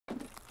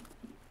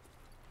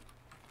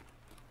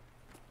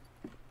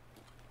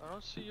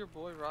don't see your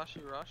boy Rashi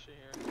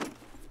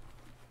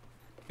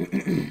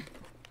here.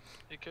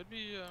 It could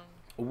be,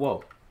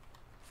 Whoa.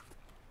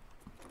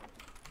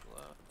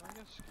 I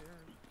get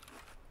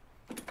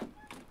scared.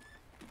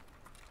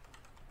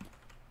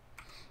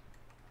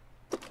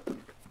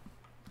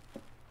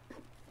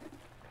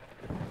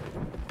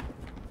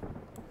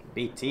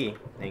 BT,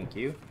 thank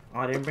you. Oh,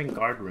 I didn't bring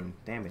guard room.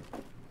 Damn it.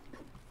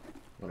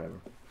 Whatever.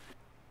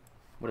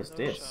 What is No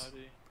this?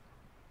 shoddy.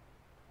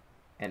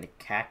 And a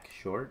cack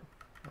short?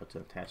 What's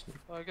an attachment?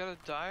 Oh, I got a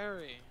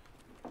diary.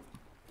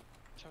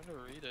 Time to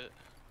read it.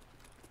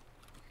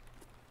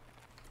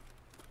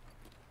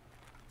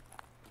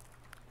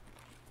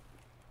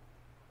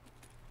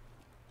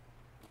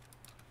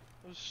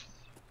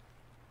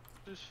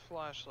 Whose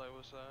flashlight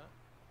was that?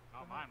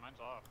 Oh, mine's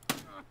off.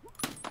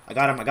 I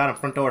got him,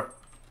 front door.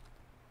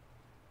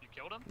 You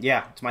killed him?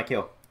 Yeah, it's my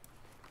kill.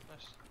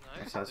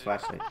 Nice, I saw his dude.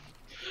 flashlight.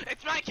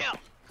 It's my kill!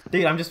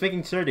 Dude, I'm just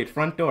making sure, dude.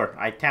 Front door.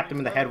 I tapped him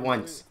in the head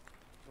once.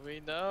 We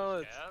know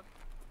it's...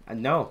 Yeah.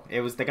 No,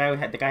 it was the guy who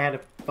had a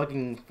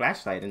fucking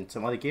flashlight and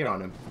some other gear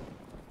on him.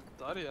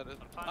 Thought he had it.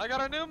 I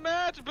got a new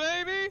match,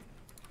 baby!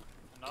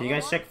 Can you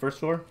guys check first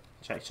floor?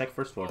 Check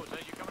first floor. Oh, is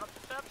that you coming up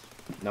the steps?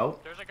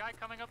 Nope. There's a guy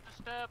coming up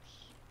the steps.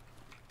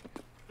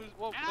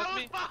 Whoa, And that's I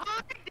was me.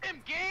 behind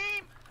him,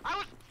 game! I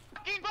was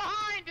fucking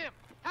behind him!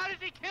 How does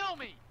he kill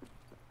me?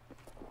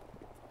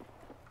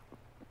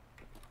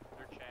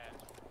 You're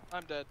Chaz.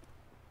 I'm dead.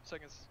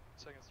 Second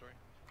story.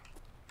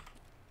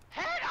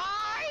 Head